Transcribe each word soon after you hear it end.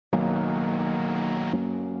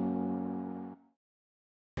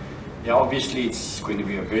Yeah, obviously it's going to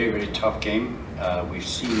be a very, very tough game. We've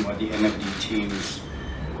seen what the NFD teams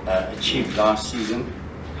achieved last season.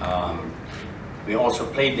 We also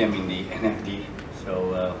played them in the NFD,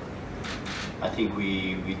 so I think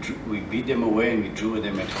we beat them away and we drew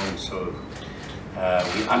them at home. So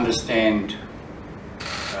we understand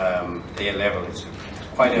their level. It's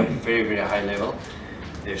quite a very, very high level.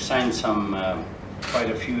 They've signed quite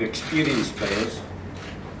a few experienced players.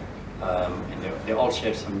 And they also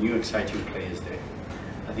have some new exciting players there.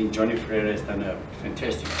 I think Johnny Ferreira has done a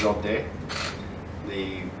fantastic job there.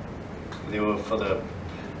 They were, for the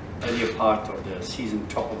earlier part of the season,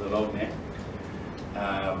 top of the load there.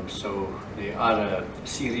 So they are a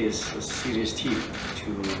serious team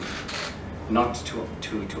to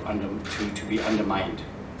be undermined.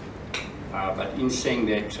 But in saying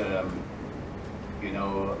that,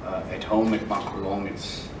 at home at Makhulong,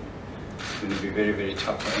 it's going to be very, very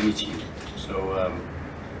tough for any team. So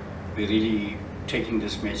we're really taking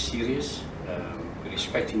this match serious. We're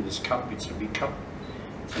respecting this cup. It's a big cup.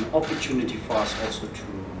 It's an opportunity for us also to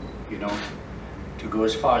go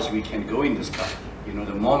as far as we can go in this cup. The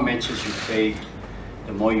more matches you play,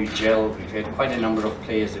 the more you gel. We've had quite a number of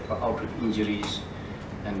players that were out with injuries,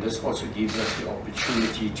 and this also gives us the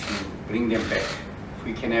opportunity to bring them back. If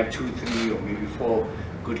we can have 2, 3, or maybe 4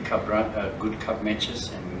 good cup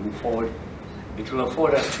matches and we move forward, it will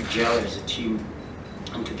afford us to gel as a team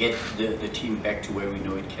and to get the team back to where we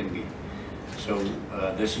know it can be. So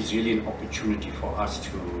this is really an opportunity for us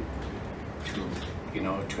to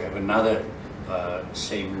have another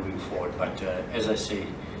say moving forward. But as I say,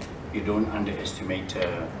 you don't underestimate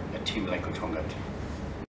a team like Uthongathi.